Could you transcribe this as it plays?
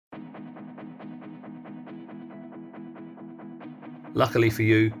Luckily for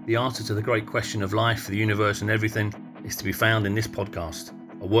you, the answer to the great question of life, the universe and everything is to be found in this podcast,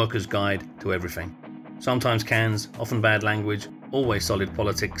 a worker's guide to everything. Sometimes cans, often bad language, always solid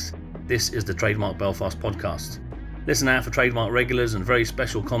politics. This is the Trademark Belfast podcast. Listen out for Trademark regulars and very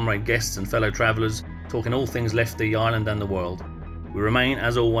special comrade guests and fellow travellers talking all things Lefty, Ireland and the world. We remain,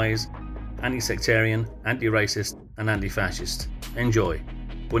 as always, anti-sectarian, anti-racist and anti-fascist. Enjoy.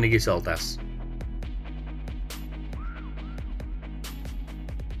 Buenas Saltas.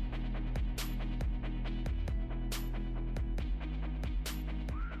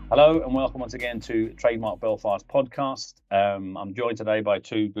 Hello and welcome once again to Trademark Belfast podcast. I'm joined today by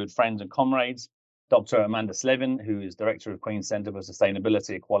two good friends and comrades, Dr. Amanda Slevin, who is Director of Queen's Centre for Sustainability,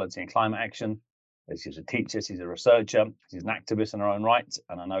 Equality and Climate Action. She's a teacher, she's a researcher, she's an activist in her own right,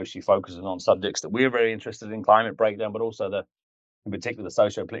 and I know she focuses on subjects that we're very interested in, climate breakdown, but also in particular the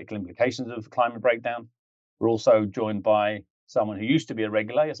socio-political implications of climate breakdown. We're also joined by someone who used to be a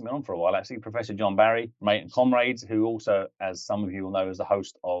regular, hasn't been on for a while actually, Professor John Barry, mate and comrade, who also, as some of you will know, is the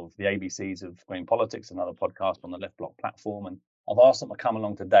host of the ABCs of Green Politics, another podcast on the Left Block platform. And I've asked them to come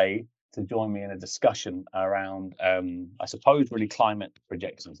along today to join me in a discussion around, I suppose, really climate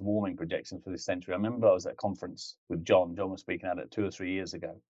projections, warming projections for this century. I remember I was at a conference with John. John was speaking at it 2 or 3 years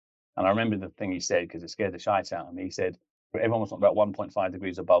ago. And I remember the thing he said, because it scared the shite out of me. He said, everyone was talking about 1.5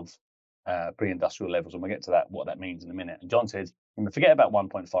 degrees above pre-industrial levels, and we'll get to that, what that means in a minute. And John said, forget about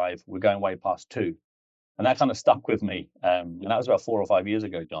 1.5, we're going way past 2. And that kind of stuck with me. And that was about 4 or 5 years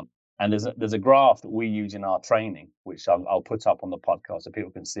ago, John. And there's a graph that we use in our training, which I'll put up on the podcast so people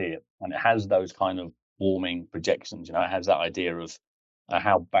can see it. And it has those kind of warming projections. It has that idea of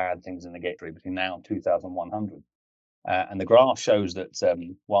how bad things are going to get between now and 2100. And the graph shows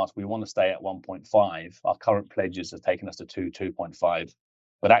that whilst we want to stay at 1.5, our current pledges have taken us to 2.5.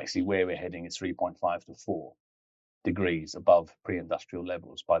 But actually where we're heading is 3.5 to 4 degrees above pre-industrial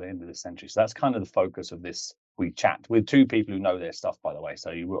levels by the end of this century. So that's kind of the focus of this we chat with two people who know their stuff, by the way.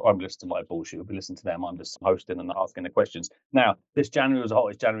 So I'm listening to my bullshit, you'll be listening to them. I'm just hosting and asking the questions. Now, this January was the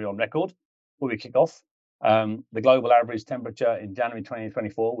hottest January on record. Before we kick off, the global average temperature in January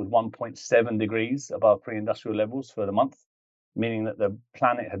 2024 was 1.7 degrees above pre-industrial levels for the month, meaning that the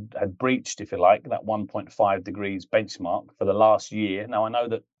planet had breached, if you like, that 1.5 degrees benchmark for the last year. Now, I know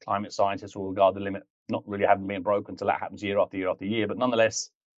that climate scientists will regard the limit not really having been broken until that happens year after year after year, but nonetheless,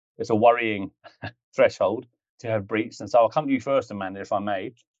 it's a worrying threshold to have breached. And so I'll come to you first, Amanda, if I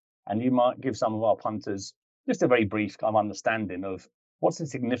may, and you might give some of our punters just a very brief kind of understanding of what's the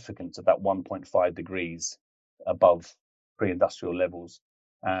significance of that 1.5 degrees above pre-industrial levels.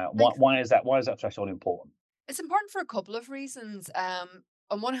 Why is that threshold important? It's important for a couple of reasons.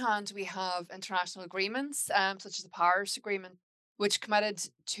 On one hand, we have international agreements, such as the Paris Agreement, which committed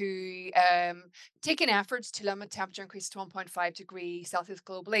to taking efforts to limit temperature increase to 1.5 degrees Celsius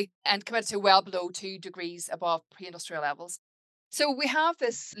globally and committed to well below 2 degrees above pre-industrial levels. So we have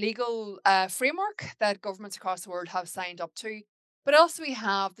this legal framework that governments across the world have signed up to, but also we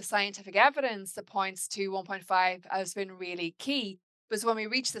have the scientific evidence that points to 1.5 as being really key. Because when we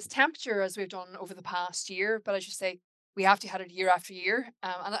reach this temperature, as we've done over the past year, but as you say, we have to hit it year after year,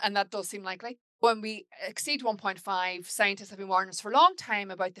 and that does seem likely. When we exceed 1.5, scientists have been warning us for a long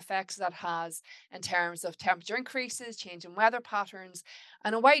time about the effects that has in terms of temperature increases, change in weather patterns,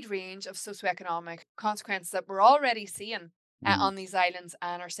 and a wide range of socioeconomic consequences that we're already seeing on these islands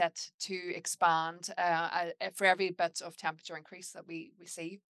and are set to expand for every bit of temperature increase that we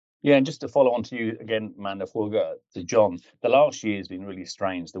see. Yeah, and just to follow on to you again, Amanda, before we go to John, the last year has been really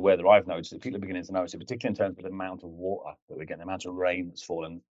strange. The weather I've noticed, people are beginning to notice it, particularly in terms of the amount of water that we're getting, the amount of rain that's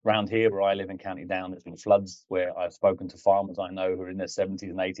fallen. Around here, where I live in County Down, there's been floods where I've spoken to farmers I know who are in their 70s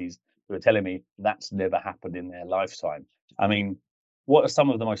and 80s who are telling me that's never happened in their lifetime. I mean, what are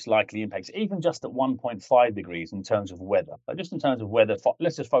some of the most likely impacts, even just at 1.5 degrees in terms of weather? Just in terms of weather,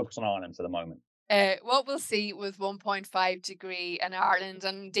 let's just focus on Ireland for the moment. What we'll see with 1.5 degree in Ireland,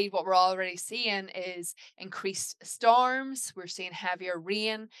 and indeed what we're already seeing, is increased storms. We're seeing heavier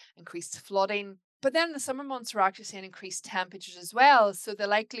rain, increased flooding. But then in the summer months, we're actually seeing increased temperatures as well. So the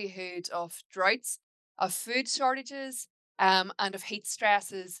likelihood of droughts, of food shortages, and of heat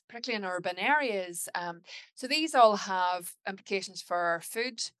stresses, particularly in urban areas. So these all have implications for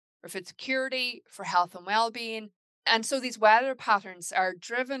food security, for health and well-being. And so these weather patterns are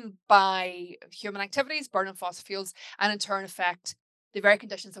driven by human activities, burning fossil fuels, and in turn affect the very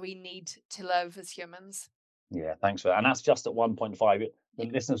conditions that we need to live as humans. Yeah, thanks for that. And that's just at 1.5. The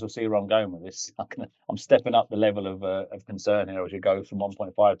listeners will see where I'm going with this. I'm stepping up the level of concern here as you go from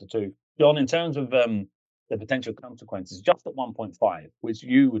 1.5 to 2. John, in terms of the potential consequences, just at 1.5, which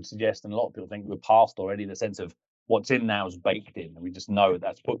you would suggest, and a lot of people think we're past already, the sense of what's in now is baked in, and we just know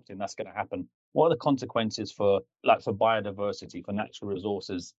that's booked in, that's going to happen. What are the consequences for like for biodiversity, for natural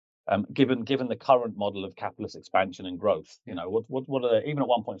resources, given the current model of capitalist expansion and growth? What are even at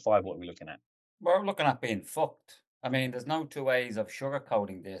 1.5? What are we looking at? We're looking at being fucked. I mean, there's no two ways of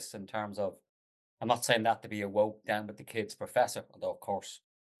sugarcoating this in terms of, I'm not saying that to be a woke down with the kids professor, although of course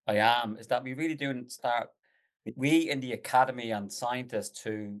I am, is that we really do start, we in the academy and scientists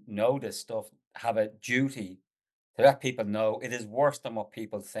who know this stuff have a duty to let people know it is worse than what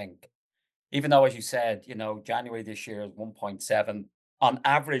people think. Even though, as you said, January this year is 1.7. On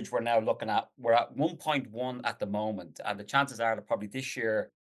average, we're at 1.1 at the moment. And the chances are that probably this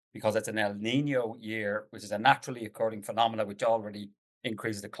year, because it's an El Nino year, which is a naturally occurring phenomena which already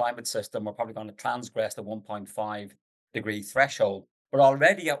increases the climate system, we're probably going to transgress the 1.5-degree threshold. But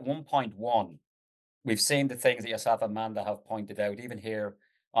already at 1.1, we've seen the things that yourself, Amanda, have pointed out, even here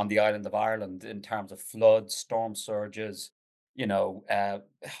on the island of Ireland, in terms of floods, storm surges, you know, uh,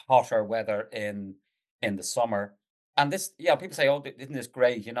 hotter weather in the summer. And this, yeah, people say, "Oh, isn't this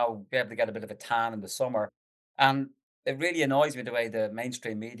great? Be able to get a bit of a tan in the summer." And it really annoys me the way the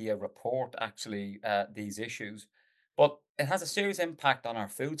mainstream media report actually these issues. But it has a serious impact on our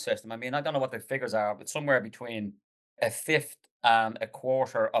food system. I mean, I don't know what the figures are, but somewhere between a fifth and a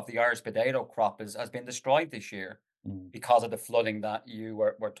quarter of the Irish potato crop has been destroyed this year Mm. because of the flooding that you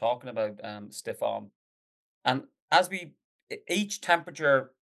were talking about, Stefan. And as each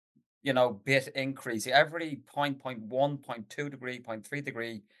temperature, bit increase, every point one, point 0.2 degree, point 0.3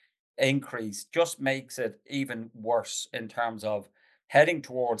 degree increase just makes it even worse in terms of heading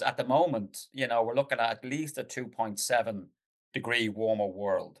towards, at the moment, we're looking at least a 2.7-degree warmer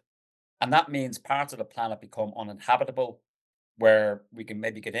world. And that means parts of the planet become uninhabitable, where we can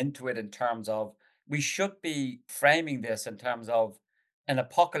maybe get into it in terms of, we should be framing this in terms of an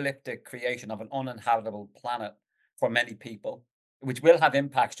apocalyptic creation of an uninhabitable planet for many people, which will have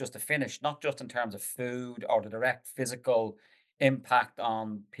impacts, just to finish, not just in terms of food or the direct physical impact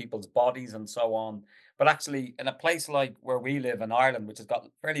on people's bodies and so on, but actually in a place like where we live in Ireland, which has got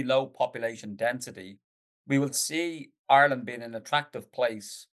fairly low population density, we will see Ireland being an attractive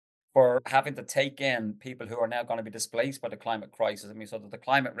place for having to take in people who are now going to be displaced by the climate crisis. I mean, so there's the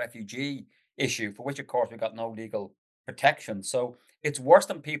climate refugee issue, for which, of course, we've got no legal protection. So it's worse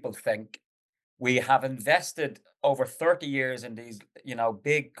than people think. We have invested over 30 years in these,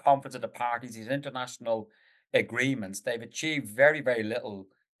 big conference of the parties, these international agreements. They've achieved very, very little,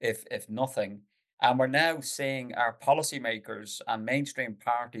 if nothing. And we're now seeing our policymakers and mainstream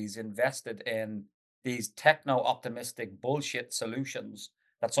parties invested in these techno-optimistic bullshit solutions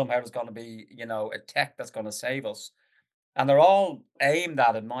that somehow is going to be, a tech that's going to save us. And they're all aimed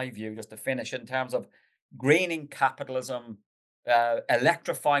at, in my view, just to finish, in terms of greening capitalism,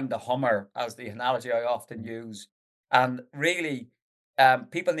 electrifying the Hummer, as the analogy I often Mm. use. And really,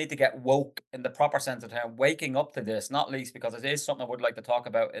 people need to get woke in the proper sense of the term, waking up to this, not least because it is something I would like to talk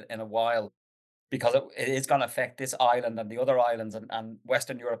about in a while, because it is going to affect this island and the other islands, and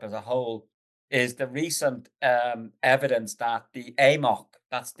Western Europe as a whole, is the recent evidence that the AMOC,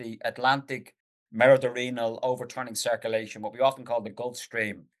 that's the Atlantic Meridional Overturning Circulation, what we often call the Gulf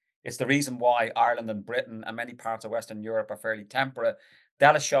Stream, it's the reason why Ireland and Britain and many parts of Western Europe are fairly temperate.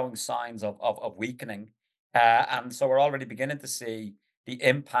 That is showing signs of weakening. And so we're already beginning to see the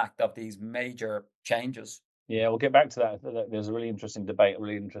impact of these major changes. Yeah, we'll get back to that. There's a really interesting debate,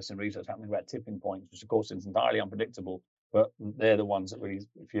 really interesting research happening about tipping points, which of course is entirely unpredictable, but they're the ones that really,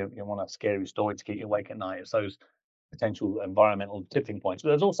 if you want a scary story to keep you awake at night, it's those potential environmental tipping points. But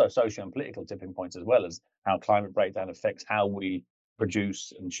there's also social and political tipping points, as well as how climate breakdown affects how we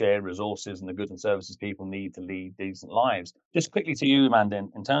produce and share resources and the goods and services people need to lead decent lives. Just quickly to you, Amanda,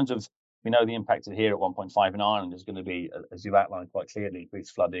 in terms of, we know the impact of here at 1.5 in Ireland is going to be, as you've outlined quite clearly,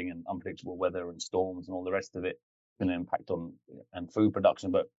 increased flooding and unpredictable weather and storms and all the rest of it, going to impact on and food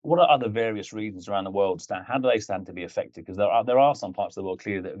production. But what are other various regions around the world stand? How do they stand to be affected? Because there are some parts of the world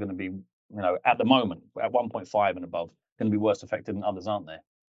clearly that are going to be, at the moment at 1.5 and above, going to be worse affected than others, aren't there?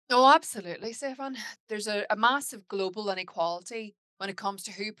 Oh, absolutely, Stefan. There's a massive global inequality when it comes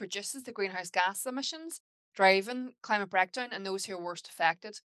to who produces the greenhouse gas emissions, driving climate breakdown, and those who are worst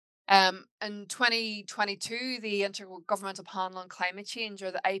affected. In 2022, the Intergovernmental Panel on Climate Change, or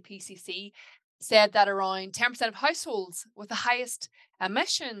the IPCC, said that around 10% of households with the highest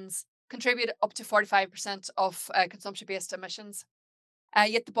emissions contribute up to 45% of consumption based emissions.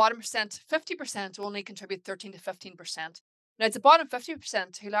 Yet the bottom percent, 50%, only contribute 13 to 15%. Now, it's the bottom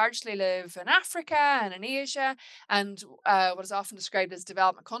 50% who largely live in Africa and in Asia and what is often described as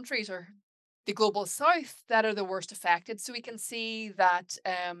development countries, or the global south that are the worst affected. So we can see that,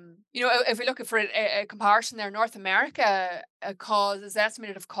 if we look at for a comparison there, North America is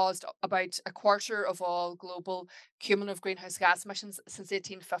estimated to have caused about a quarter of all global cumulative greenhouse gas emissions since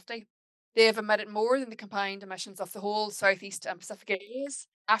 1850. They have emitted more than the combined emissions of the whole Southeast and Pacific areas,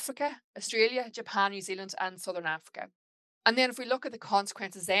 Africa, Australia, Japan, New Zealand, and Southern Africa. And then if we look at the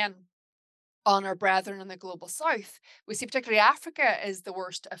consequences then on our brethren in the global south, we see particularly Africa is the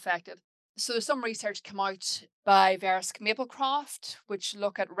worst affected. So there's some research come out by Verisk Maplecroft, which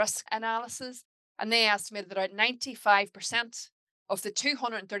look at risk analysis, and they estimated that about 95% of the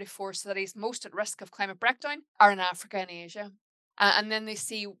 234 cities most at risk of climate breakdown are in Africa and Asia. And then they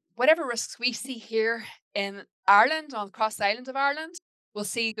see whatever risks we see here in Ireland, on across the island of Ireland, we'll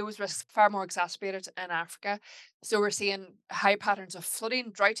see those risks far more exacerbated in Africa. So we're seeing high patterns of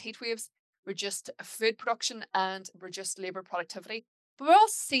flooding, drought, heat waves, reduced food production, and reduced labour productivity. But we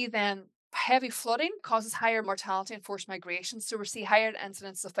also see then heavy flooding causes higher mortality and forced migration. So we see higher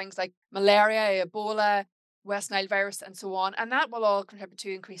incidence of things like malaria, Ebola, West Nile virus, and so on. And that will all contribute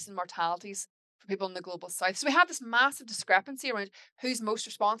to increasing mortalities for people in the global south. So we have this massive discrepancy around who's most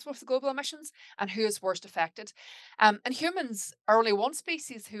responsible for the global emissions and who is worst affected. And humans are only one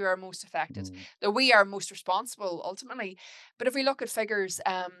species who are most affected, Mm. though we are most responsible ultimately. But if we look at figures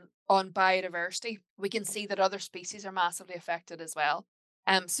on biodiversity, we can see that other species are massively affected as well.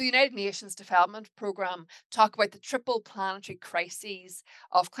 So United Nations Development Programme talk about the triple planetary crises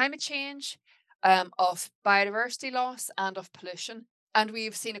of climate change, of biodiversity loss, and of pollution. And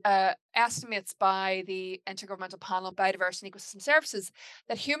we've seen estimates by the Intergovernmental Panel on Biodiversity and Ecosystem Services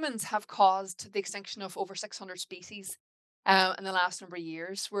that humans have caused the extinction of over 600 species in the last number of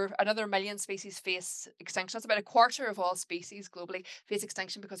years, where another million species face extinction. That's about a quarter of all species globally face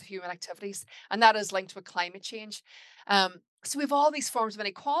extinction because of human activities, and that is linked with climate change. So we have all these forms of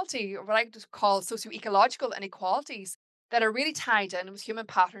inequality, or what I like to call socio-ecological inequalities, that are really tied in with human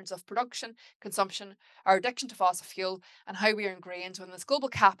patterns of production, consumption, our addiction to fossil fuel, and how we are ingrained in this global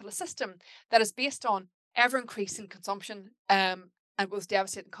capitalist system that is based on ever increasing consumption and with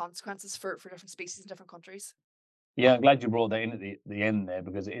devastating consequences for different species in different countries. Yeah, I'm glad you brought that in at the end there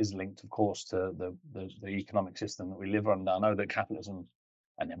because it is linked, of course, to the economic system that we live under. I know that capitalism,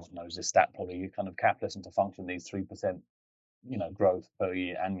 and everyone knows this stat probably, kind of capitalism to function needs 3%, growth per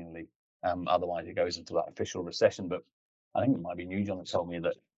year annually. Otherwise, it goes into that official recession. But I think it might be you, John, that told me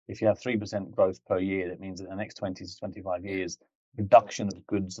that if you have 3% growth per year, that means that in the next 20 to 25 Yeah. years, production of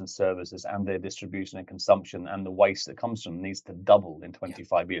goods and services and their distribution and consumption and the waste that comes from them needs to double in Yeah.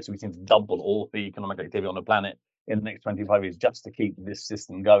 25 years. So we need to double all the economic activity on the planet in the next 25 years just to keep this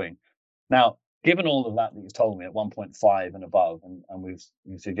system going. Now, given all of that you've told me at 1.5 and above, and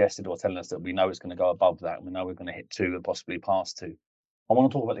you've suggested or telling us that we know it's going to go above that, and we know we're going to hit 2 and possibly past 2. I want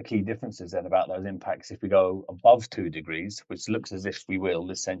to talk about the key differences then about those impacts if we go above 2 degrees, which looks as if we will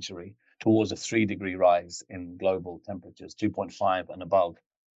this century, towards a 3-degree rise in global temperatures, 2.5 and above.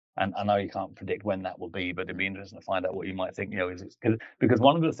 And I know you can't predict when that will be, but it'd be interesting to find out what you might think. Is it because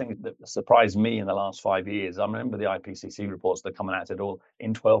one of the things that surprised me in the last 5 years, I remember the IPCC reports that are coming out said, "Oh,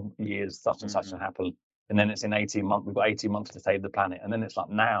 in 12 years, such and such will Mhm. happen," and then it's in 18 months. We've got 18 months to save the planet, and then it's like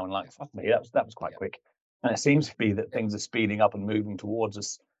now, and like fuck me, that was quite Yeah. quick. And it seems to be that Yeah. things are speeding up and moving towards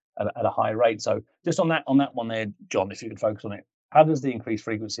us at a high rate. So just on that one there, John, if you could focus on it, how does the increased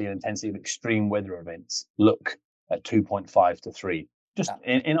frequency and intensity of extreme weather events look at 2.5 to 3? Just Uh,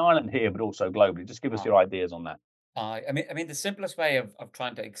 in Ireland here, but also globally. Just give us uh, your ideas on that. I mean, the simplest way of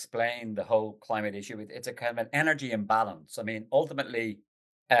trying to explain the whole climate issue, it's a kind of an energy imbalance. I mean, ultimately,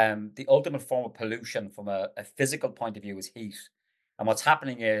 the ultimate form of pollution from a physical point of view is heat. And what's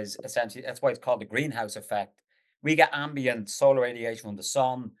happening is essentially that's why it's called the greenhouse effect. We get ambient solar radiation from the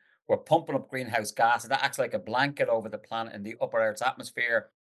sun. We're pumping up greenhouse gases. That acts like a blanket over the planet in the upper Earth's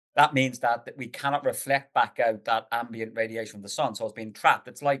atmosphere. That means that we cannot reflect back out that ambient radiation from the sun. So it's being trapped.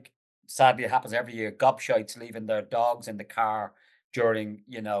 It's like sadly, it happens every year. Gobshites leaving their dogs in the car during,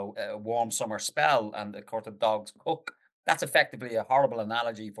 a warm summer spell, and of course the dogs cook. That's effectively a horrible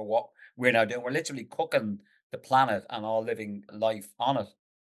analogy for what we're now doing. We're literally cooking the planet and all living life on it.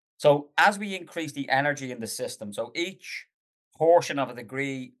 So as we increase the energy in the system, so each portion of a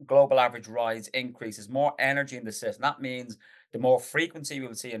degree global average rise increases more energy in the system. That means the more frequency we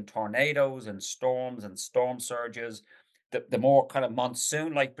will see in tornadoes and storms and storm surges, the more kind of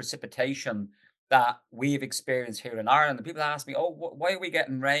monsoon-like precipitation that we've experienced here in Ireland. And people ask me, "Oh, why are we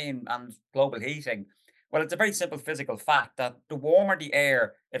getting rain and global heating?" Well, it's a very simple physical fact that the warmer the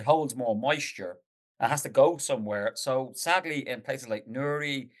air, it holds more moisture. It has to go somewhere. So sadly, in places like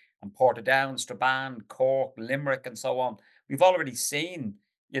Newry and Portadown, Strabane, Cork, Limerick, and so on, we've already seen,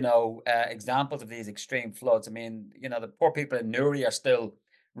 examples of these extreme floods. I mean, the poor people in Newry are still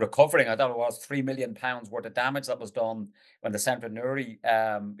recovering. I thought it was £3 million worth of damage that was done when the centre of Newry,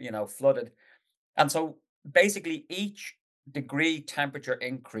 flooded. And so basically each degree temperature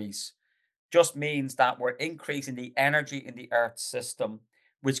increase just means that we're increasing the energy in the Earth's system,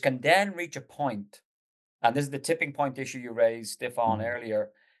 which can then reach a point, and this is the tipping point issue you raised, Stefan, Mhm.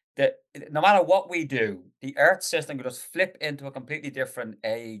 earlier, that no matter what we do, the Earth system could just flip into a completely different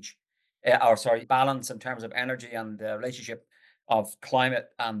age, or sorry, balance in terms of energy and the relationship of climate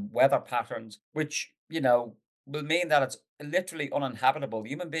and weather patterns, which, will mean that it's literally uninhabitable.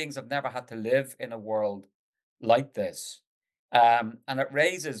 Human beings have never had to live in a world like this. And it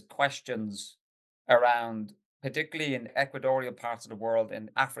raises questions around, particularly in equatorial parts of the world,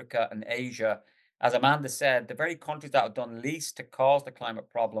 in Africa and Asia. As Amanda said, the very countries that have done least to cause the climate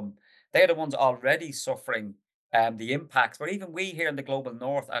problem, they're the ones already suffering the impacts, where even we here in the global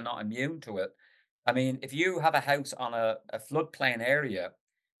north are not immune to it. I mean, if you have a house on a floodplain area,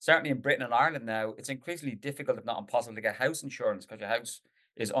 certainly in Britain and Ireland now, it's increasingly difficult, if not impossible, to get house insurance because your house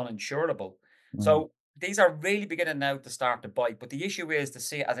is uninsurable. Mm. So these are really beginning now to start to bite. But the issue is to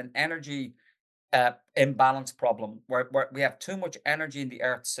see it as an energy imbalance problem where we have too much energy in the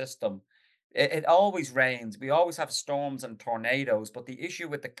Earth system. It always rains. We always have storms and tornadoes. But the issue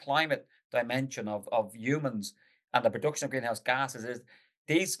with the climate dimension of humans and the production of greenhouse gases is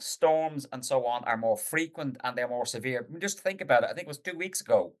these storms and so on are more frequent and they're more severe. I mean, just think about it. I think it was 2 weeks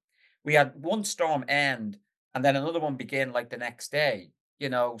ago. We had one storm end and then another one begin like the next day.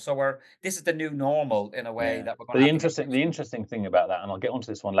 So this is the new normal in a way Yeah. that we're going But to the have to get interesting used the to. interesting thing about that, and I'll get onto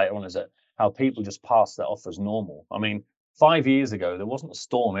this one later on, is that how people just pass that off as normal. I mean, 5 years ago, there wasn't a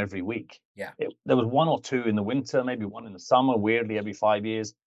storm every week. Yeah. There was one or two in the winter, maybe one in the summer, weirdly every 5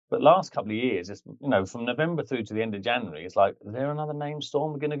 years. But last couple of years, it's from November through to the end of January, it's like, is there another named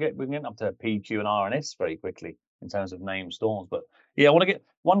storm we're gonna get? We're getting up to P, Q, and R and S very quickly in terms of named storms. But yeah, I want to get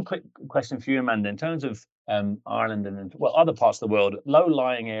one quick question for you, Amanda. In terms of Ireland and well, other parts of the world,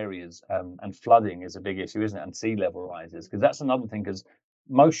 low-lying areas and flooding is a big issue, isn't it? And sea level rises, because that's another thing. Because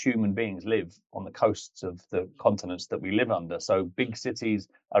most human beings live on the coasts of the continents that we live under. So big cities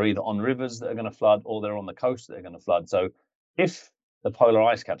are either on rivers that are going to flood, or they're on the coast that are going to flood. So if the polar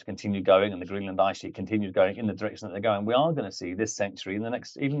ice caps continue going and the Greenland ice sheet continues going in the direction that they're going, we are going to see this century, in the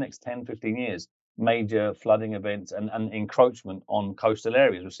next 10, 15 years, major flooding events and encroachment on coastal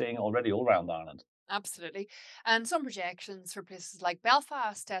areas. We're seeing it already all around Ireland. Absolutely. And some projections for places like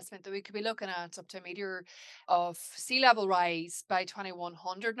Belfast estimate that we could be looking at up to a metre of sea level rise by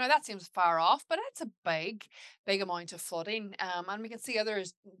 2100. Now, that seems far off, but it's a big amount of flooding. And we can see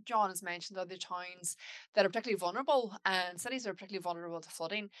others, John has mentioned other towns that are particularly vulnerable and cities that are particularly vulnerable to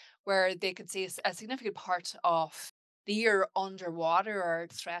flooding, where they could see a significant part of the year underwater or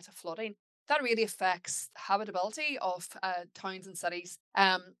at threat of flooding. That really affects habitability of towns and cities.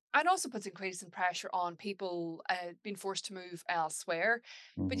 And also puts increasing pressure on people being forced to move elsewhere.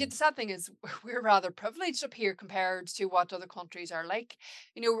 But yet Hmm. the sad thing is we're rather privileged up here compared to what other countries are like.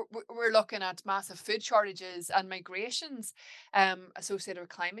 We're looking at massive food shortages and migrations associated with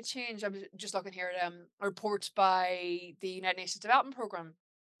climate change. I'm just looking here at a report by the United Nations Development Programme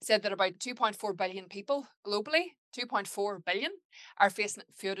said that about 2.4 billion people globally, 2.4 billion, are facing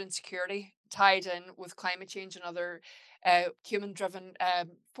food insecurity tied in with climate change and other human driven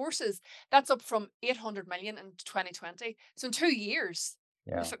forces. That's up from 800 million in 2020. So in 2 years,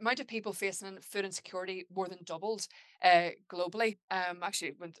 the Yeah. amount of people facing food insecurity more than doubled globally. Actually,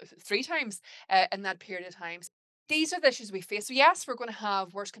 it went three times in that period of time. These are the issues we face. So yes, we're going to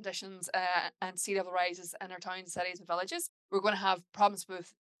have worse conditions and sea level rises in our towns, cities, and villages. We're going to have problems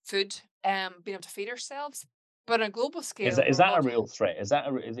with food, being able to feed ourselves. But on a global Is scale, that is we're that a going. real threat? Is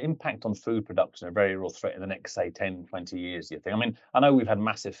the impact on food production a very real threat in the next, say, 10, 20 years, do you think? I mean, I know we've had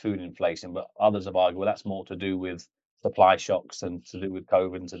massive food inflation, but others have argued, well, that's more to do with supply shocks and to do with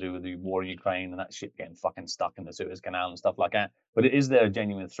COVID and to do with the war in Ukraine and that shit getting fucking stuck in the Suez Canal and stuff like that. But is there a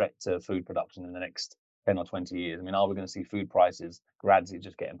genuine threat to food production in the next 10 or 20 years? I mean, are we going to see food prices gradually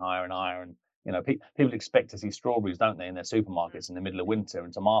just getting higher and higher? And, people expect to see strawberries, don't they, in their supermarkets in the middle of winter,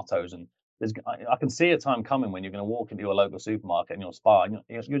 and tomatoes, and I can see a time coming when you're going to walk into your local supermarket and your Spar, and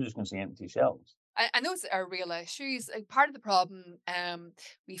you're just going to see empty shelves. And those are real issues. Like part of the problem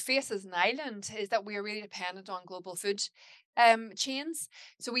we face as an island is that we are really dependent on global food chains.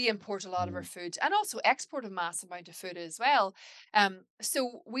 So we import a lot of our Mm. food and also export a massive amount of food as well.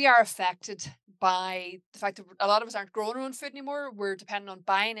 So we are affected by the fact that a lot of us aren't growing our own food anymore. We're dependent on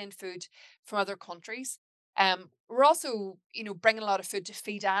buying in food from other countries. We're also, bringing a lot of food to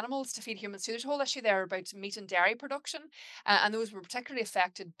feed animals, to feed humans too. There's a whole issue there about meat and dairy production, and those were particularly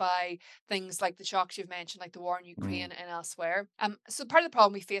affected by things like the shocks you've mentioned, like the war in Mm. Ukraine and elsewhere. So part of the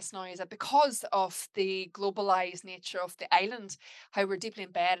problem we face now is that because of the globalized nature of the island, how we're deeply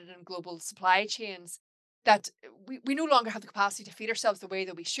embedded in global supply chains, that we no longer have the capacity to feed ourselves the way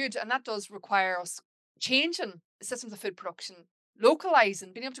that we should, and that does require us changing systems of food production,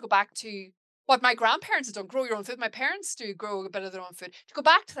 localizing, being able to go back to what my grandparents have done, grow your own food. My parents do grow a bit of their own food. To go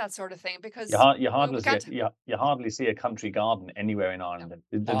back to that sort of thing because You we hardly see can't. you hardly see a country garden anywhere in No. Ireland.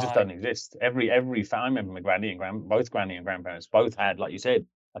 They just I don't exist. Every I remember my granny and both granny and grandparents both had, like you said,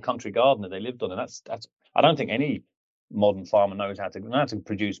 a country garden that they lived on, and that's. I don't think any modern farmer knows how to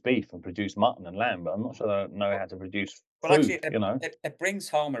produce beef and produce mutton and lamb, but I'm not sure they know how to produce Well, actually, food. You know. it brings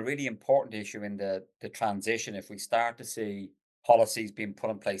home a really important issue in the transition. If we start to see policies being put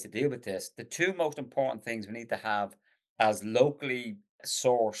in place to deal with this, the two most important things we need to have as locally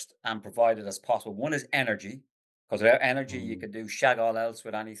sourced and provided as possible. One is energy, because without energy, you Mm. can do shag all else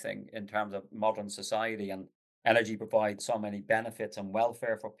with anything in terms of modern society, and energy provides so many benefits and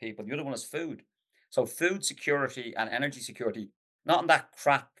welfare for people. The other one is food. So, food security and energy security, not in that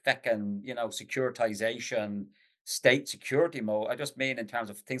crap feckin', securitization state security mode. I just mean in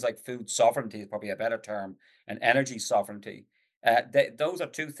terms of things like food sovereignty is probably a better term, and energy sovereignty. Those are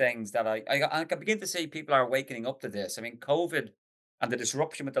two things that I can begin to see people are waking up to this. I mean, COVID and the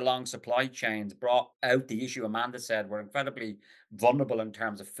disruption with the long supply chains brought out the issue. Amanda said we're incredibly vulnerable in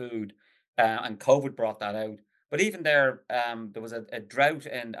terms of food, and COVID brought that out. But even there, there was a drought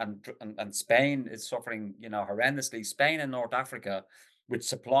and Spain is suffering, horrendously. Spain and North Africa, which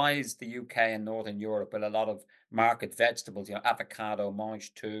supplies the UK and Northern Europe with a lot of market vegetables, avocado,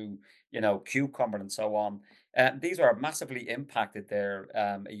 mange tout, cucumber, and so on. These are massively impacted there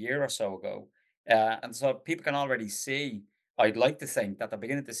a year or so ago. And so people can already see, I'd like to think that they're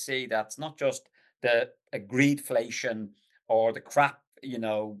beginning to see that it's not just the greedflation or the crap,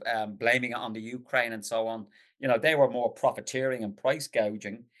 blaming it on the Ukraine and so on. They were more profiteering and price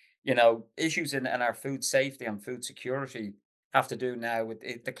gouging. Issues in our food safety and food security have to do now with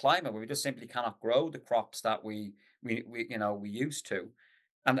the climate, where we just simply cannot grow the crops that we used to.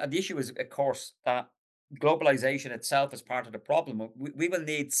 And the issue is, of course, that globalization itself is part of the problem. We will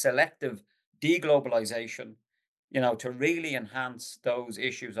need selective deglobalization, to really enhance those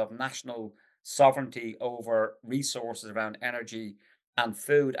issues of national sovereignty over resources around energy and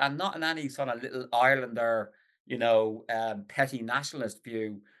food, and not in any sort of little Islander, petty nationalist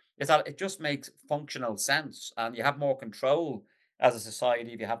view. Is that it just makes functional sense, and you have more control as a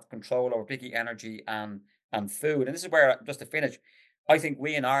society if you have control over particularly energy and food. And this is where, just to finish, I think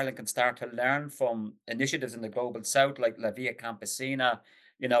we in Ireland can start to learn from initiatives in the global south, like La Via Campesina,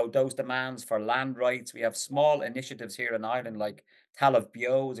 those demands for land rights. We have small initiatives here in Ireland, like Talamh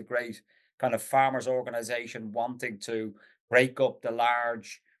Bio is a great kind of farmers organization wanting to break up the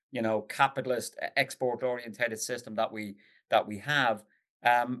large, capitalist export oriented system that we have.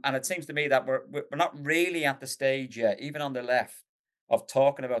 And it seems to me that we're not really at the stage yet, even on the left, of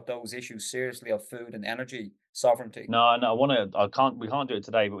talking about those issues seriously of food and energy sovereignty. No, no, I want to. I can't. We can't do it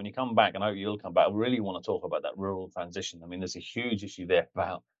today. But when you come back, and I hope you'll come back, I really want to talk about that rural transition. I mean, there's a huge issue there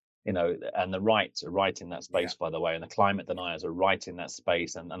about, and the rights are right in that Yeah. space, by the way, and the climate deniers are right in that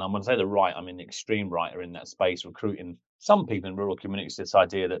space. And I'm going to say the right. I mean, the extreme right are in that space, recruiting some people in rural communities. This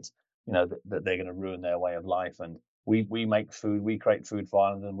idea that that they're going to ruin their way of life, and we make food, we create food for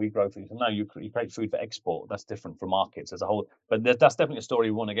Ireland, and we grow food. No, you create food for export. That's different from markets as a whole. But that's definitely a story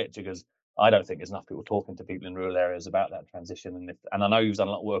we want to get to, because I don't think there's enough people talking to people in rural areas about that transition. And I know you've done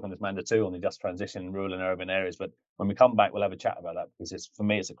a lot of work on this, Manda, too, on the just transition in rural and urban areas. But when we come back, we'll have a chat about that, because for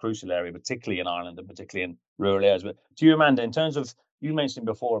me, it's a crucial area, particularly in Ireland and particularly in rural areas. But to you, Amanda, in terms of, you mentioned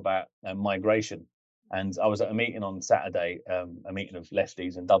before about migration, and I was at a meeting on Saturday, a meeting of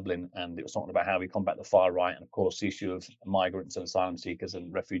lefties in Dublin, and it was talking about how we combat the far right. And of course, the issue of migrants and asylum seekers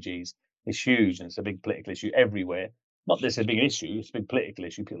and refugees is huge, and it's a big political issue everywhere. Not this is a big issue, it's a big political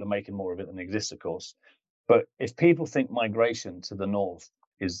issue. People are making more of it than exists, of course. But if people think migration to the north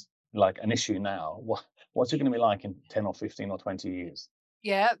is like an issue now, what's it going to be like in 10 or 15 or 20 years?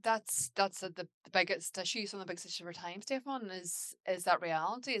 Yeah, that's the biggest issue. Some of the biggest issue of our time, Stefan, is that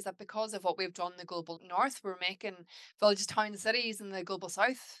reality. Is that because of what we've done in the global north, we're making villages, towns, cities in the global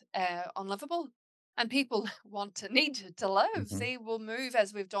south unlivable, and people want to need to live. Hmm. They will move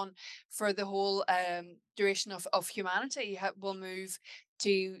as we've done for the whole duration of humanity. We'll move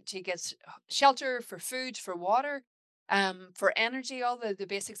to get shelter, for food, for water, for energy, all the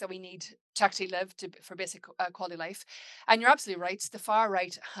basics that we need to actually live for basic quality life. And you're absolutely right. The far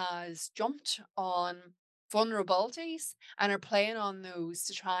right has jumped on vulnerabilities and are playing on those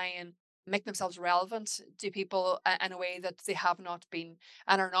to try and make themselves relevant to people in a way that they have not been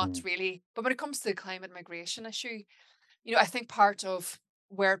and are not Mm. really. But when it comes to the climate migration issue, I think part of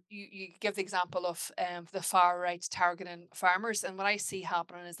where you give the example of the far right targeting farmers, and what I see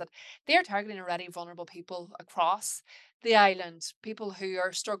happening is that they are targeting already vulnerable people across the island, people who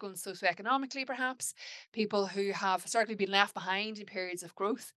are struggling socioeconomically, perhaps, people who have certainly been left behind in periods of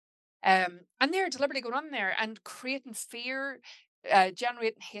growth. And they're deliberately going on there and creating fear,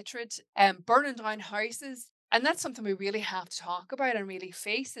 generating hatred, burning down houses. And that's something we really have to talk about and really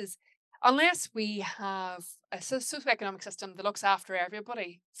face is unless we have a socioeconomic system that looks after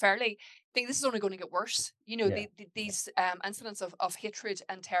everybody fairly, I think this is only going to get worse. Yeah. These incidents of hatred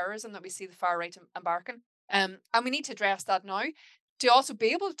and terrorism that we see the far right embarking. And we need to address that now to also be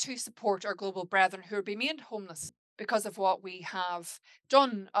able to support our global brethren who are being made homeless because of what we have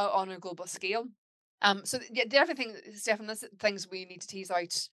done on a global scale. So everything, Stefan, that's things we need to tease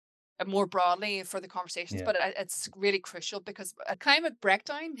out more broadly for the conversations, Yeah. but it's really crucial because a climate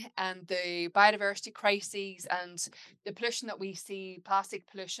breakdown and the biodiversity crises and the pollution that we see, plastic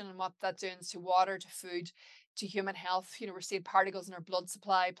pollution and what that does to water, to food, to human health. We're seeing particles in our blood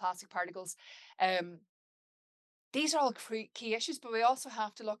supply, plastic particles. Um, these are all key issues, but we also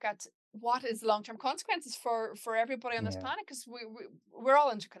have to look at what is the long-term consequences for everybody on this Yeah. planet because we're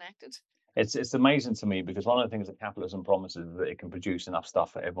all interconnected. It's amazing to me because one of the things that capitalism promises is that it can produce enough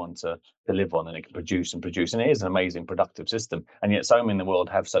stuff for everyone to live on, and it can produce and produce, and it is an amazing productive system. And yet, so many in the world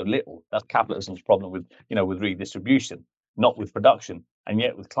have so little. That's capitalism's problem with with redistribution, not with production. And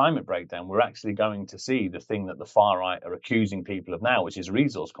yet, with climate breakdown, we're actually going to see the thing that the far right are accusing people of now, which is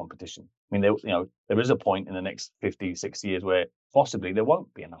resource competition. I mean, there is a point in the next 50, 60 years where possibly there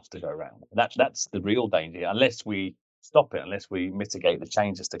won't be enough to go around. That's the real danger, unless we stop it, unless we mitigate the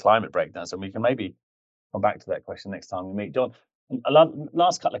changes to climate breakdowns. And we can maybe come back to that question next time we meet. John,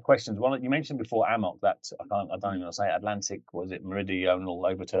 last couple of questions. One, you mentioned before AMOC, that I don't even want to say Atlantic, was it meridional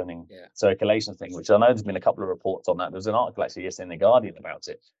overturning Yeah. circulation thing, which I know there's been a couple of reports on that. There's an article actually yesterday in The Guardian about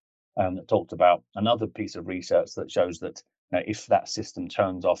it, that talked about another piece of research that shows that if that system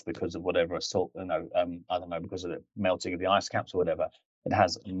turns off because of whatever sort, I don't know, because of the melting of the ice caps or whatever, it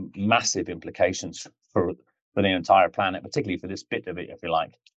has massive implications for the entire planet, particularly for this bit of it, if you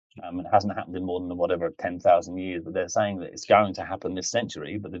like. It hasn't happened in more than whatever 10,000 years, but they're saying that it's going to happen this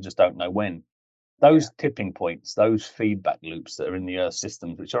century, but they just don't know when. Yeah. Those tipping points, those feedback loops that are in the Earth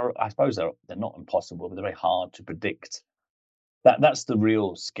systems, which are, I suppose, they're not impossible, but they're very hard to predict. That's the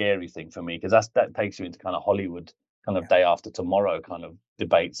real scary thing for me, because that takes you into kind of Hollywood, kind of Yeah. day after tomorrow kind of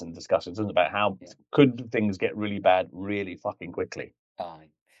debates and discussions, isn't it, about how Yeah. could things get really bad really fucking quickly. Aye.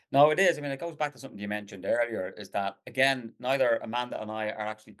 No, it is. I mean, it goes back to something you mentioned earlier, is that again, neither Amanda and I are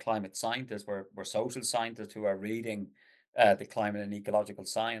actually climate scientists. We're social scientists who are reading the climate and ecological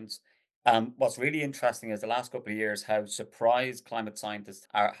science. What's really interesting is the last couple of years how surprised climate scientists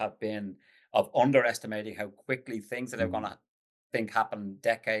have been of underestimating how quickly things that are going Mm, to think happen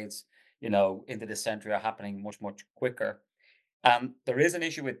decades, into this century are happening much, much quicker. There is an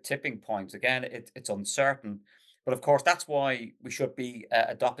issue with tipping points. Again, it's uncertain, but of course, that's why we should be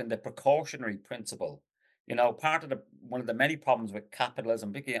adopting the precautionary principle. Part of one of the many problems with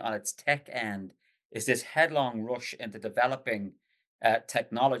capitalism, particularly on its tech end, is this headlong rush into developing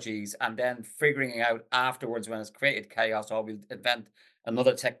technologies and then figuring out afterwards when it's created chaos, or we'll invent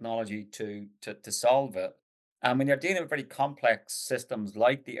another technology to solve it. And when you're dealing with very complex systems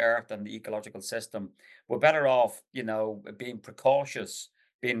like the Earth and the ecological system, we're better off, being precautious,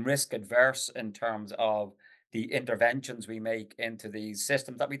 being risk adverse in terms of the interventions we make into these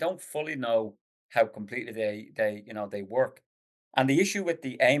systems that we don't fully know how completely they work. And the issue with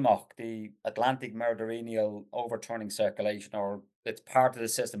the AMOC, the Atlantic Meridional Overturning Circulation, or it's part of the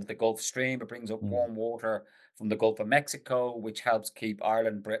system of the Gulf Stream. It brings up mm, warm water from the Gulf of Mexico, which helps keep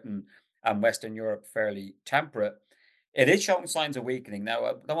Ireland, Britain, and Western Europe fairly temperate. It is showing signs of weakening. Now,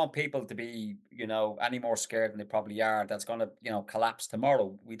 I don't want people to be, any more scared than they probably are. That's going to, collapse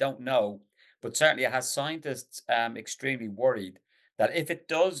tomorrow. We don't know. But certainly it has scientists extremely worried that if it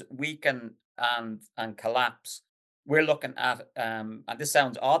does weaken and collapse, we're looking at, and this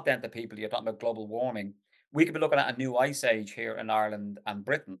sounds odd then to people, you're talking about global warming. We could be looking at a new ice age here in Ireland and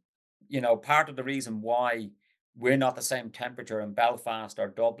Britain. Part of the reason why we're not the same temperature in Belfast or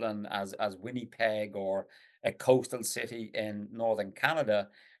Dublin as Winnipeg or a coastal city in northern Canada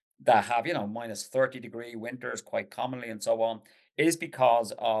that have, minus 30-degree winters quite commonly and so on, is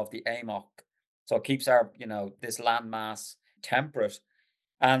because of the AMOC. So it keeps our, this landmass temperate.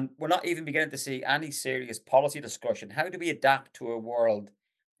 And we're not even beginning to see any serious policy discussion. How do we adapt to a world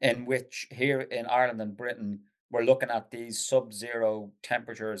in which here in Ireland and Britain, we're looking at these sub-zero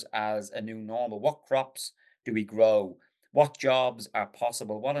temperatures as a new normal. What crops do we grow? What jobs are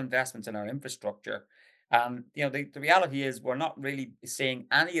possible? What investments in our infrastructure? And the reality is we're not really seeing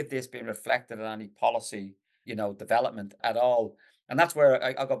any of this being reflected in any policy, development at all. And that's where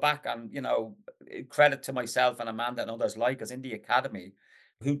I go back and, credit to myself and Amanda and others like us in the academy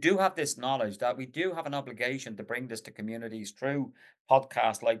who do have this knowledge that we do have an obligation to bring this to communities through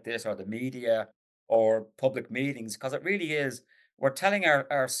podcasts like this or the media or public meetings, because it really is, we're telling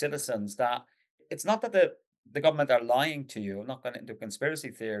our citizens that it's not that the government are lying to you. I'm not going into conspiracy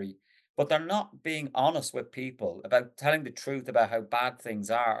theory, but they're not being honest with people about telling the truth about how bad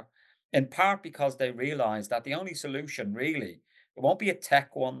things are, in part because they realize that the only solution really, it won't be a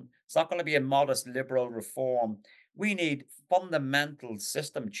tech one. It's not going to be a modest liberal reform. We need fundamental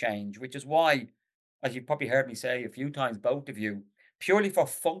system change, which is why, as you've probably heard me say a few times, both of you, purely for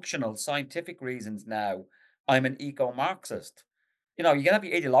functional scientific reasons now, I'm an eco-Marxist. You can have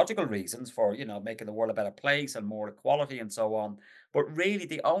your ideological reasons for, making the world a better place and more equality and so on. But really,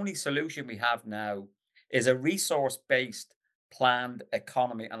 the only solution we have now is a resource-based planned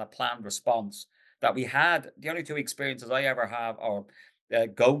economy and a planned response that we had. The only two experiences I ever have or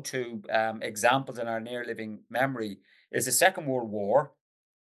go-to examples in our near living memory is the Second World War.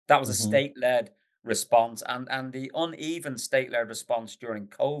 That was a Hmm. state-led response and the uneven state-led response during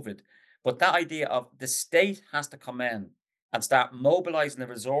COVID. But that idea of the state has to come in and start mobilizing the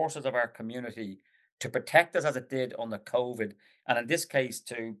resources of our community to protect us as it did under COVID, and in this case,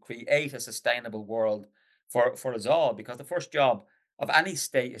 to create a sustainable world for us all. Because the first job of any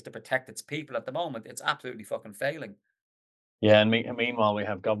state is to protect its people. At the moment, it's absolutely fucking failing. Yeah, and meanwhile, we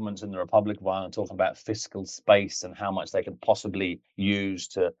have governments in the Republic of Ireland talking about fiscal space and how much they can possibly use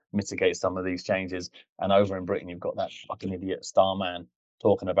to mitigate some of these changes. And over in Britain, you've got that fucking idiot Starman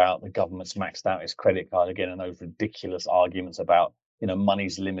talking about the government's maxed out its credit card again, and those ridiculous arguments about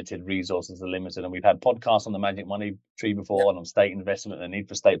money's limited, resources are limited. And we've had podcasts on the magic money tree Yeah. before and on state investment and the need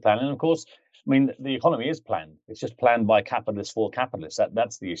for state planning. And of course, I mean, the economy is planned. It's just planned by capitalists for capitalists.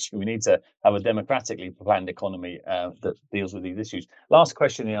 That's the issue. We need to have a democratically planned economy that deals with these issues. Last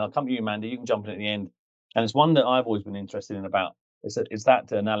question here. I'll come to you, Amanda. You can jump in at the end. And it's one that I've always been interested in about. Is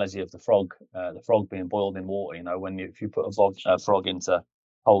that analogy of the frog being boiled in water. If you put a frog into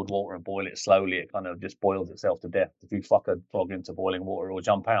cold water and boil it slowly, it kind of just boils itself to death. If you fuck a frog into boiling water, it will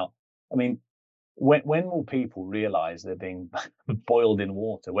jump out. I mean, when will people realize they're being boiled in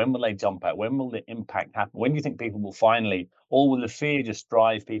water? When will they jump out? When will the impact happen? When do you think people will finally, or will the fear just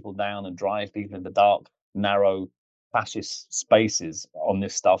drive people down and drive people into dark, narrow, fascist spaces on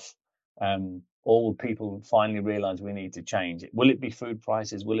this stuff? Or will people finally realize we need to change it? Will it be food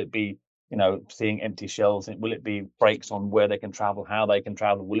prices? Will it be, seeing empty shelves? Will it be breaks on where they can travel, how they can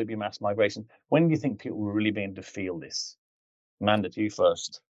travel? Will it be mass migration? When do you think people will really begin to feel this? Amanda, to you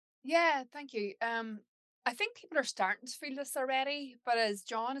first. Yeah, thank you. I think people are starting to feel this already, but as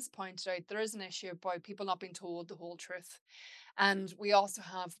John has pointed out, there is an issue about people not being told the whole truth. And we also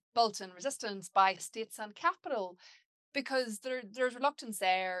have built-in resistance by states and capital because there's reluctance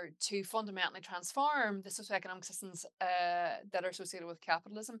there to fundamentally transform the socioeconomic systems that are associated with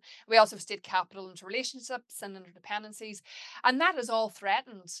capitalism. We also have state capital into relationships and interdependencies, and that is all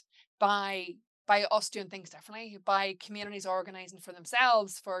threatened by by us doing things differently, by communities organizing for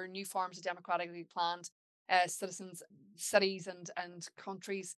themselves for new forms of democratically planned citizens, cities, and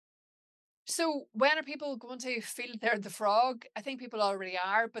countries. So when are people going to feel they're the frog? I think people already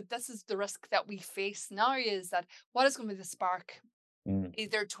are, but this is the risk that we face now is that what is going to be the spark Mm,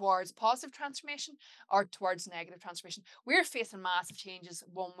 either towards positive transformation or towards negative transformation? We're facing massive changes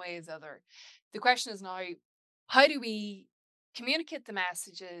one way or the other. The question is now, how do we communicate the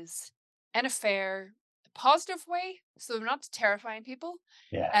messages in a fair, positive way so they're not terrifying people?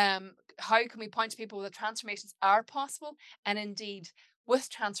 yeah. How can we point to people that transformations are possible? And indeed, with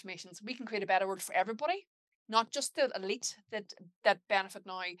transformations, we can create a better world for everybody, not just the elite that benefit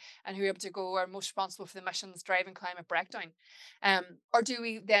now and who are able to go are most responsible for the emissions driving climate breakdown. Or do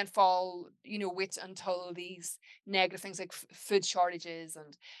we then fall, wait until these negative things like food shortages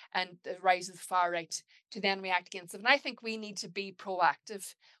and the rise of the far right to then react against them? And I think we need to be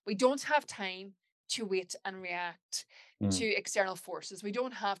proactive. We don't have time to wait and react Mm. to external forces. We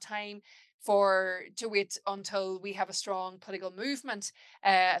don't have time for to wait until we have a strong political movement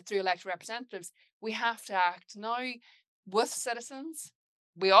through elected representatives. We have to act now with citizens.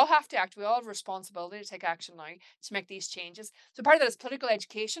 We all have to act. We all have a responsibility to take action now to make these changes. So part of that is political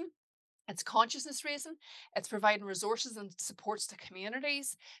education. It's consciousness raising. It's providing resources and supports to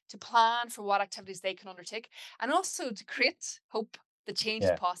communities to plan for what activities they can undertake and also to create hope The change is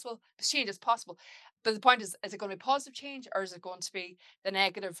Yeah. possible. The change is possible. But the point is it going to be positive change, or is it going to be the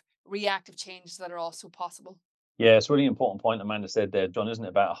negative reactive changes that are also possible? Yeah, it's a really important point Amanda said there, John, isn't it,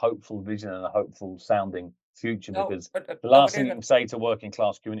 about a hopeful vision and a hopeful sounding future? No, Because but the no, last it thing you isn't. can say to working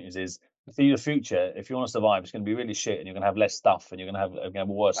class communities is, see the future, if you want to survive, it's going to be really shit and you're going to have less stuff and you're going to have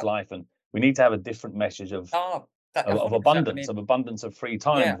a worse Well, life. And we need to have a different message of no, that of 100%. I abundance, mean, of abundance of free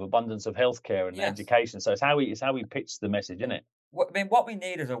time, yeah, of abundance of healthcare and yes. education. So it's how we pitch the message, isn't it? I mean, what we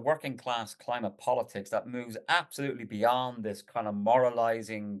need is a working class climate politics that moves absolutely beyond this kind of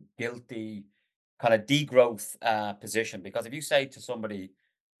moralizing, guilty, kind of degrowth position. Because if you say to somebody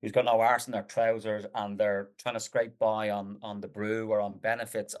who's got no arse in their trousers and they're trying to scrape by on the brew or on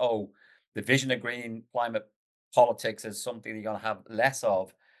benefits, oh, the vision of green climate politics is something you're going to have less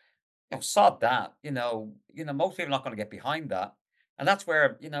of. Sod that. Most people are not going to get behind that. And that's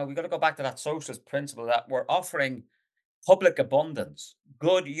where, we've got to go back to that socialist principle that we're offering public abundance,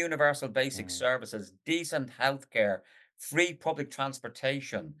 good universal basic Mm, services, decent healthcare, free public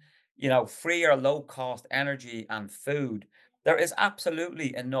transportation, free or low cost energy and food. There is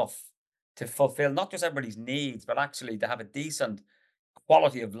absolutely enough to fulfill not just everybody's needs, but actually to have a decent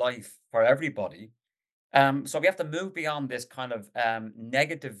quality of life for everybody. So we have to move beyond this kind of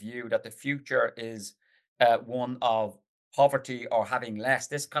negative view that the future is one of poverty or having less.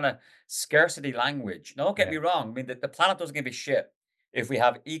 This kind of scarcity language. Now, don't get yeah. me wrong. I mean, the planet doesn't give a shit if we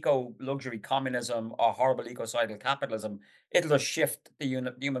have eco luxury communism or horrible ecocidal capitalism. It'll just shift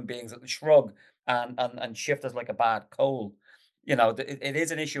the human beings. It'll shrug and shift us like a bad coal. It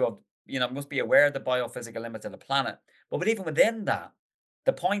is an issue of must be aware of the biophysical limits of the planet. But even within that,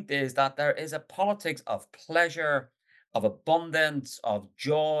 the point is that there is a politics of pleasure, of abundance, of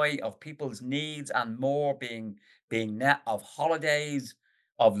joy, of people's needs and more being net, of holidays,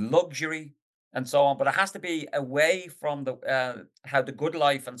 of luxury, and so on. But it has to be away from the how the good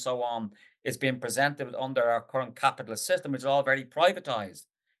life and so on is being presented under our current capitalist system, which is all very privatized.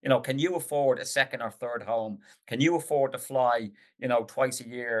 Can you afford a second or third home? Can you afford to fly, twice a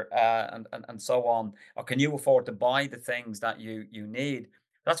year, and so on? Or can you afford to buy the things that you need?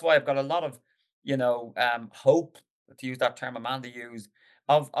 That's why I've got a lot of, hope, to use that term Amanda used,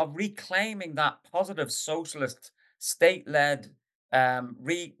 of reclaiming that positive socialist, state-led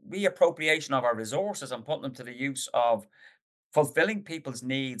reappropriation of our resources and putting them to the use of fulfilling people's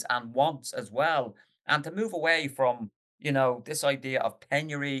needs and wants as well, and to move away from this idea of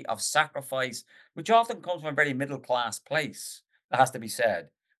penury, of sacrifice, which often comes from a very middle class place. That has to be said.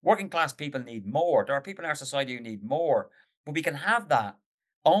 Working class people need more. There are people in our society who need more, but we can have that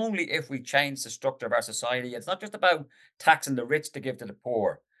only if we change the structure of our society. It's not just about taxing the rich to give to the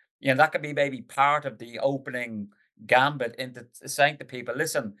poor. That could be maybe part of the opening gambit into saying to people,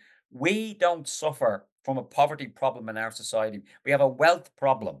 listen, we don't suffer from a poverty problem in our society. We have a wealth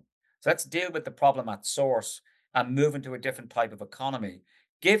problem. So let's deal with the problem at source and move into a different type of economy.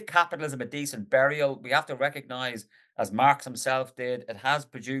 Give capitalism a decent burial. We have to recognize, as Marx himself did, it has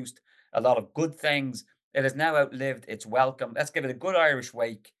produced a lot of good things. It has now outlived its welcome. Let's give it a good Irish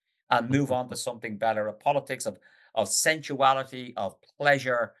wake and move on to something better. A politics of sensuality, of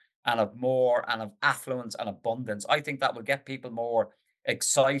pleasure, and of more, and of affluence and abundance. I think that will get people more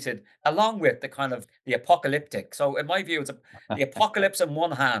excited, along with the kind of the apocalyptic. So in my view, it's the apocalypse in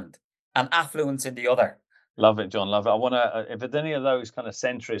one hand and affluence in the other. Love it, John. Love it. I want to, if there's any of those kind of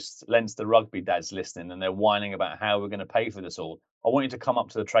centrist Leinster rugby dads listening and they're whining about how we're going to pay for this all, I want you to come up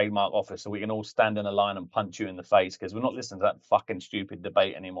to the trademark office so we can all stand in a line and punch you in the face because we're not listening to that fucking stupid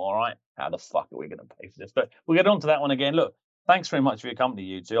debate anymore, all right? How the fuck are we going to pay for this? But we'll get on to that one again. Look, thanks very much for your company,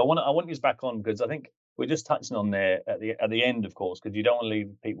 you two. I want you back on because I think we're just touching on there at the end, of course, because you don't want to leave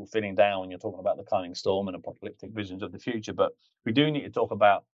people feeling down when you're talking about the coming storm and apocalyptic visions of the future. But we do need to talk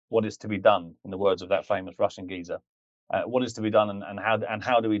about what is to be done, in the words of that famous Russian geezer. What is to be done and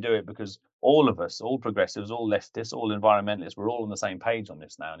how do we do it? Because all of us, all progressives, all leftists, all environmentalists, we're all on the same page on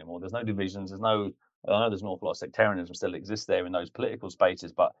this now anymore. There's no divisions. I know there's an awful lot of sectarianism still exists there in those political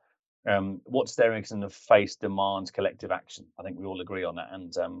spaces, but what staring us in the face demands collective action. I think we all agree on that,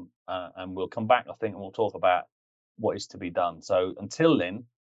 and we'll come back, I think, and we'll talk about what is to be done. So until then,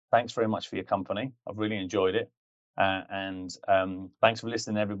 thanks very much for your company. I've really enjoyed it. And thanks for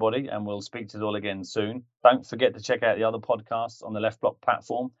listening, everybody. And we'll speak to you all again soon. Don't forget to check out the other podcasts on the Left Block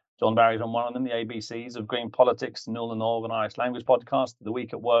platform. John Barry's on one of them, the ABCs of Green Politics, Null and Org, and Irish Language Podcast, The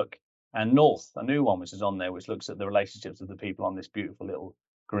Week at Work, and North, a new one which is on there, which looks at the relationships of the people on this beautiful little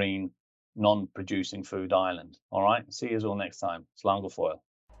green, non-producing food island. All right. See you all next time. Slán foil.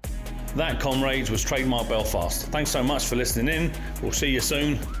 That, comrades, was Trademark Belfast. Thanks so much for listening in. We'll see you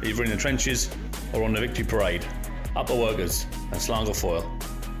soon, either in the trenches or on the victory parade. Appa Workers and Slango Foil.